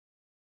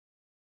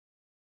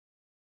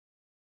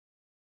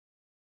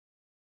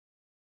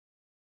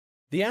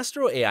The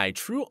AstroAI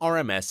True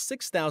RMS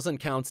 6000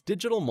 counts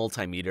digital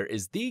multimeter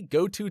is the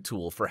go-to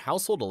tool for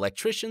household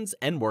electricians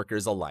and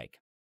workers alike.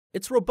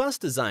 Its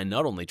robust design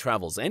not only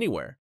travels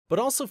anywhere, but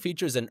also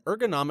features an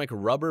ergonomic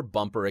rubber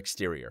bumper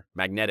exterior,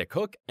 magnetic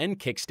hook, and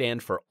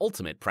kickstand for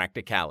ultimate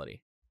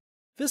practicality.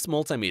 This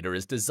multimeter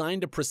is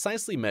designed to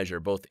precisely measure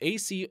both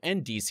AC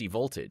and DC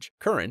voltage,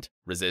 current,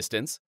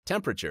 resistance,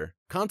 temperature,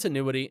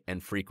 continuity,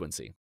 and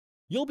frequency.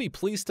 You'll be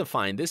pleased to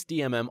find this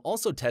DMM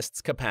also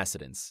tests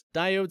capacitance,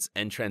 diodes,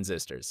 and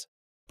transistors.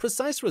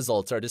 Precise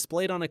results are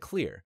displayed on a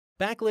clear,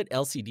 backlit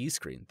LCD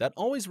screen that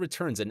always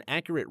returns an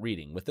accurate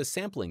reading with a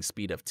sampling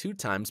speed of 2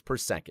 times per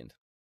second.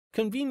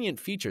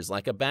 Convenient features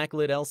like a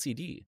backlit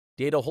LCD,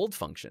 data hold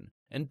function,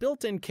 and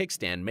built-in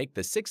kickstand make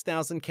the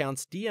 6000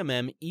 counts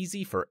DMM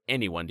easy for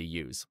anyone to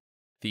use.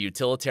 The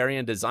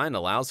utilitarian design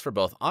allows for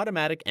both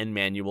automatic and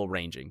manual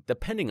ranging,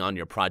 depending on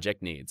your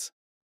project needs.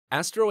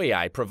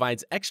 AstroAI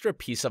provides extra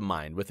peace of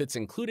mind with its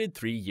included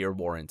 3-year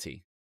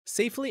warranty.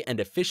 Safely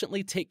and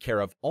efficiently take care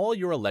of all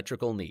your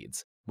electrical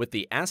needs with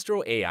the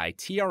AstroAI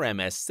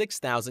TRMS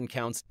 6000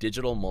 counts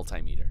digital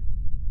multimeter.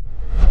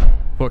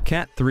 For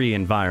Cat 3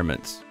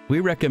 environments,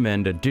 we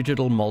recommend a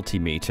digital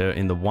multimeter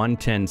in the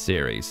 110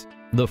 series.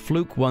 The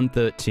Fluke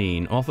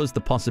 113 offers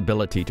the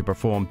possibility to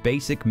perform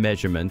basic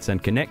measurements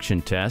and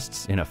connection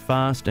tests in a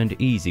fast and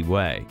easy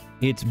way.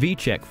 Its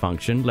V-check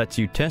function lets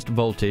you test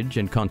voltage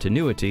and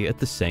continuity at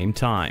the same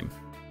time.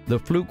 The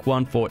Fluke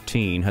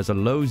 114 has a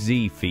low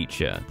Z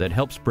feature that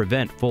helps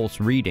prevent false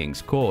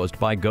readings caused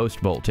by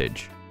ghost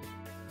voltage.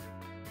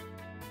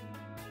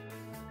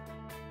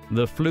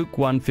 The Fluke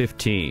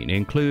 115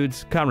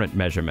 includes current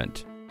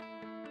measurement.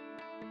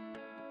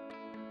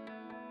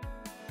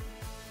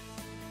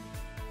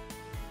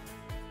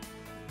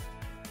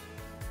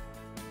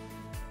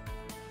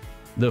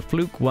 The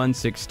Fluke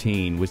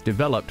 116 was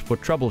developed for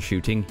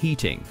troubleshooting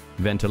heating,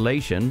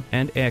 ventilation,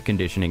 and air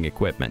conditioning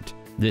equipment.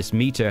 This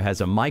meter has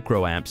a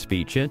microamps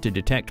feature to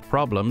detect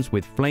problems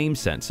with flame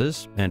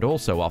sensors and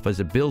also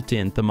offers a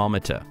built-in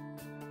thermometer.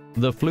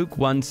 The Fluke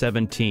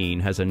 117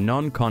 has a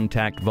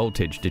non-contact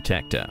voltage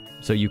detector,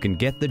 so you can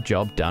get the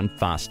job done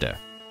faster.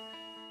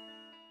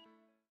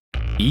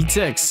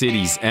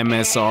 Etekcity's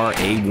MSR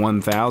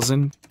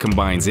A1000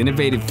 combines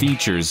innovative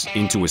features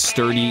into a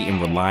sturdy and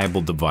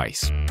reliable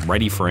device,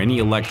 ready for any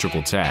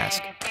electrical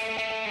task.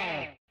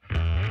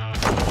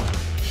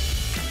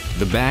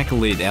 The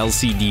backlit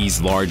LCD's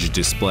large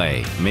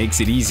display makes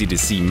it easy to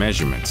see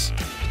measurements.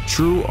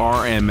 True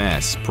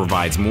RMS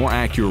provides more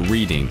accurate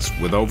readings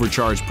with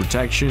overcharge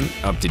protection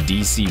up to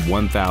DC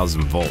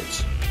 1000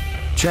 volts.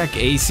 Check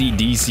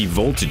AC/DC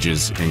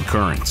voltages and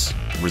currents,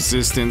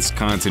 resistance,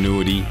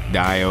 continuity,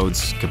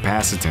 diodes,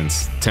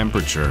 capacitance,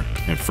 temperature,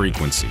 and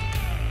frequency.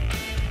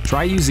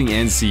 Try using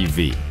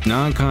NCV,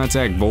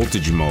 non-contact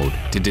voltage mode,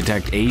 to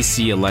detect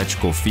AC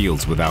electrical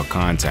fields without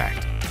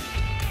contact.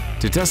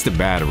 To test the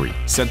battery,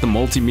 set the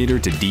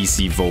multimeter to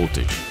DC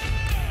voltage.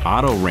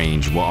 Auto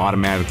range will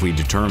automatically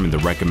determine the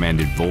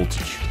recommended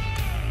voltage.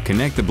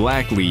 Connect the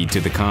black lead to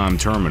the COM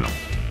terminal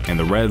and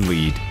the red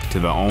lead to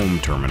the ohm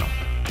terminal.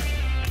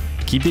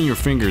 Keeping your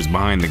fingers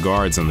behind the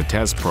guards on the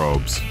test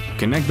probes,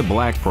 connect the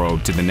black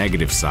probe to the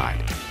negative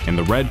side and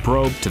the red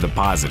probe to the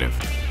positive.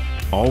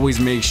 Always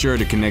make sure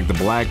to connect the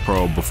black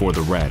probe before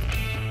the red.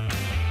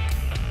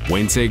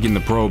 When taking the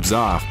probes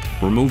off,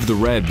 remove the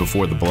red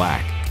before the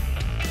black.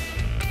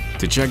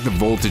 To check the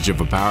voltage of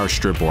a power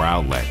strip or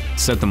outlet,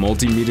 set the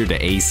multimeter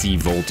to AC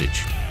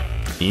voltage.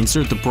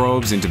 Insert the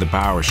probes into the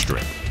power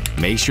strip.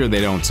 Make sure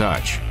they don't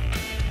touch.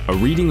 A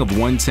reading of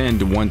 110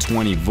 to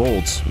 120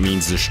 volts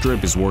means the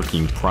strip is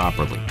working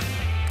properly.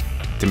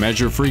 To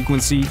measure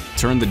frequency,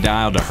 turn the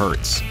dial to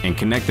Hertz and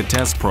connect the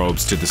test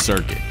probes to the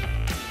circuit.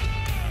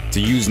 To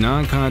use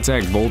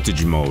non-contact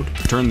voltage mode,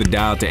 turn the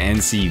dial to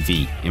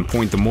NCV and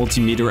point the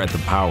multimeter at the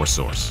power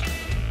source.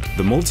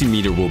 The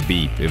multimeter will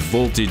beep if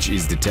voltage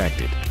is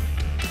detected.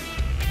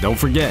 Don't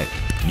forget,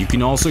 you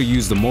can also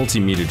use the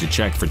multimeter to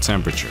check for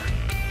temperature.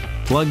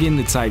 Plug in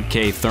the Type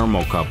K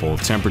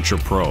thermocouple temperature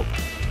probe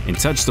and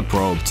touch the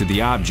probe to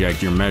the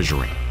object you're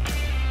measuring.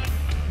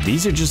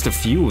 These are just a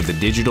few of the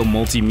digital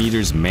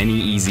multimeter's many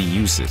easy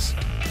uses.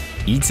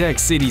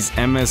 Etekcity's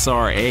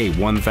MSR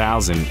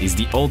A1000 is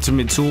the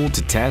ultimate tool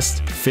to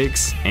test,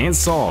 fix, and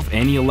solve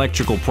any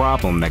electrical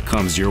problem that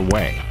comes your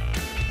way.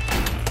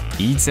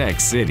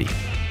 Etekcity,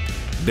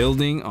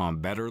 building on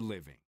better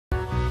living.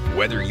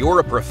 Whether you're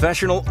a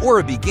professional or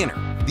a beginner,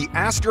 the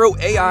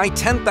AstroAI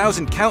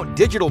 10,000 count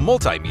digital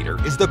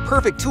multimeter is the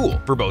perfect tool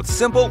for both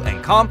simple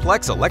and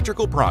complex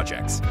electrical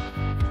projects.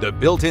 The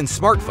built-in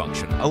smart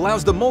function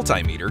allows the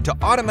multimeter to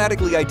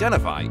automatically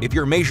identify if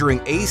you're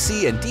measuring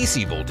AC and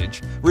DC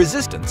voltage,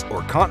 resistance,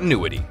 or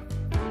continuity.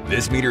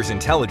 This meter's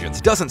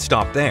intelligence doesn't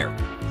stop there.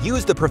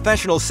 Use the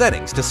professional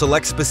settings to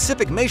select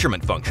specific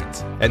measurement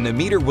functions, and the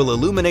meter will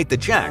illuminate the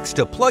jacks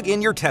to plug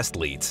in your test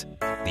leads.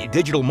 The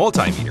digital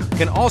multimeter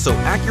can also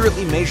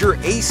accurately measure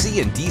AC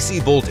and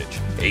DC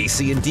voltage,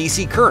 AC and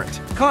DC current,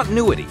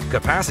 continuity,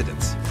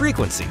 capacitance,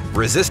 frequency,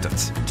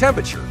 resistance,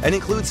 temperature, and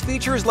includes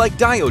features like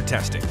diode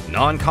testing,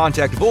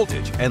 non-contact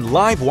voltage, and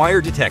live wire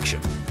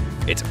detection.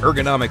 Its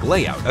ergonomic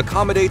layout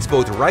accommodates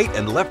both right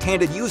and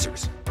left-handed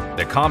users.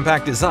 The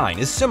compact design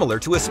is similar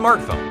to a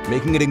smartphone,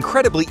 making it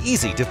incredibly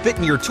easy to fit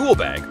in your tool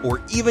bag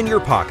or even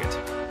your pocket.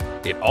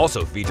 It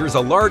also features a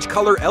large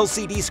color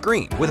LCD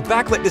screen with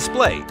backlit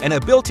display and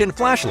a built-in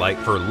flashlight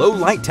for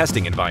low-light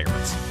testing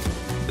environments.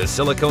 The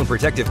silicone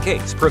protective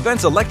case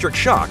prevents electric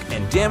shock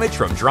and damage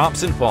from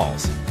drops and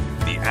falls.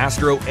 The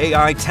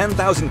AstroAI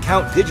 10,000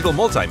 count digital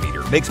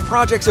multimeter makes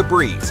projects a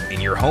breeze in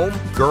your home,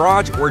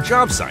 garage, or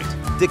job site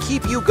to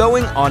keep you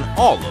going on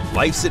all of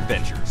life's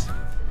adventures.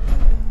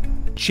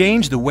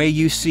 Change the way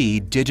you see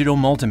digital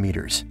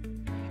multimeters.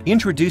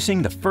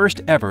 Introducing the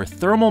first ever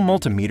thermal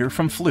multimeter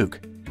from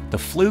Fluke, the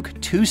Fluke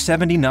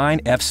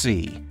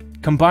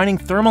 279FC. Combining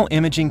thermal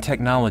imaging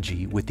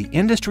technology with the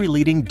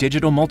industry-leading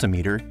digital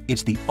multimeter,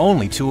 it's the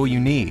only tool you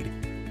need.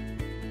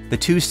 The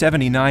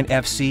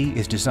 279FC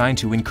is designed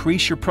to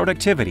increase your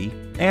productivity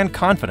and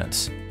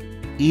confidence.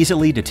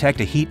 Easily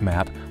detect a heat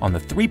map on the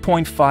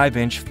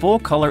 3.5-inch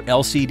full-color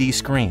LCD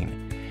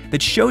screen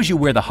that shows you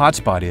where the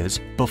hotspot is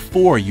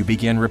before you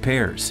begin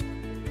repairs.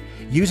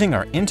 Using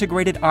our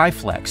integrated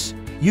Iflex,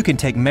 you can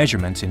take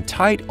measurements in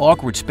tight,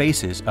 awkward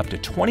spaces up to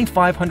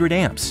 2,500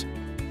 amps.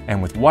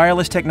 And with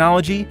wireless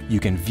technology,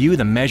 you can view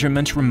the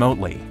measurements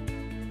remotely.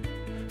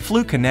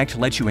 Fluke Connect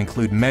lets you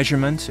include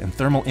measurements and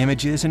thermal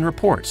images and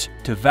reports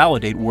to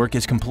validate work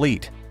is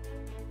complete.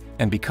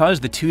 And because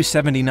the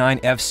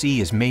 279FC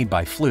is made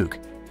by Fluke,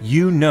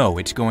 you know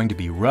it's going to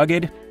be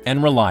rugged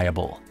and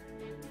reliable.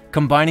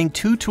 Combining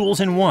two tools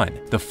in one,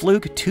 the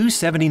Fluke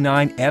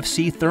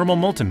 279FC thermal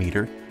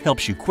multimeter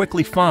helps you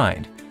quickly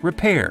find,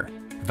 repair,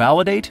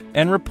 validate,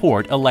 and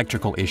report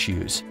electrical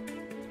issues.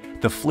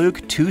 The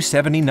Fluke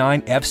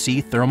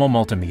 279FC thermal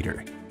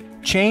multimeter.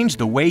 Change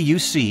the way you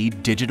see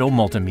digital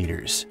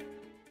multimeters.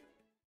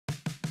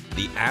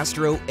 The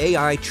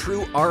AstroAI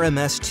True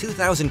RMS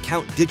 2000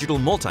 count digital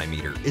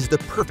multimeter is the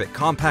perfect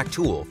compact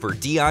tool for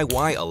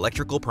DIY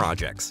electrical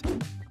projects.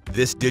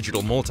 This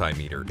digital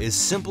multimeter is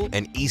simple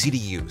and easy to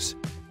use.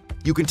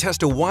 You can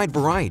test a wide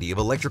variety of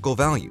electrical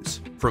values,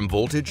 from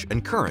voltage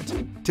and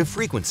current to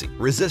frequency,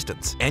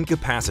 resistance, and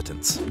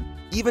capacitance.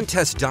 Even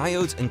test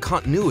diodes and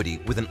continuity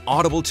with an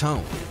audible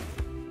tone.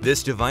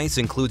 This device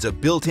includes a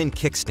built-in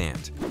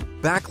kickstand,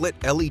 backlit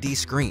LED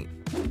screen,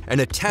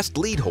 and a test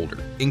lead holder,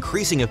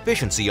 increasing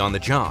efficiency on the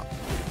job.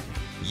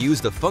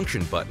 Use the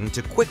function button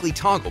to quickly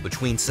toggle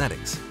between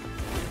settings.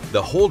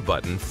 The hold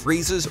button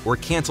freezes or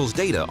cancels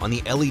data on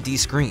the LED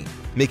screen,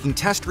 making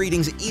test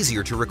readings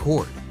easier to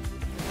record.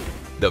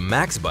 The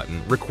max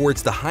button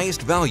records the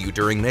highest value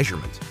during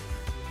measurement.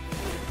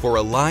 For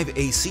a live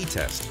AC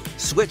test,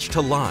 switch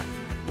to live,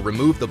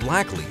 remove the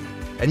black lead,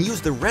 and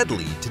use the red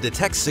lead to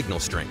detect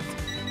signal strength.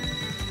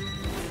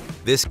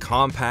 This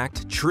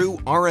compact, true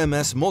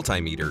RMS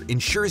multimeter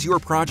ensures your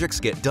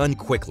projects get done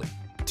quickly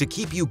to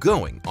keep you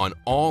going on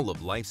all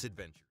of life's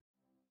adventures.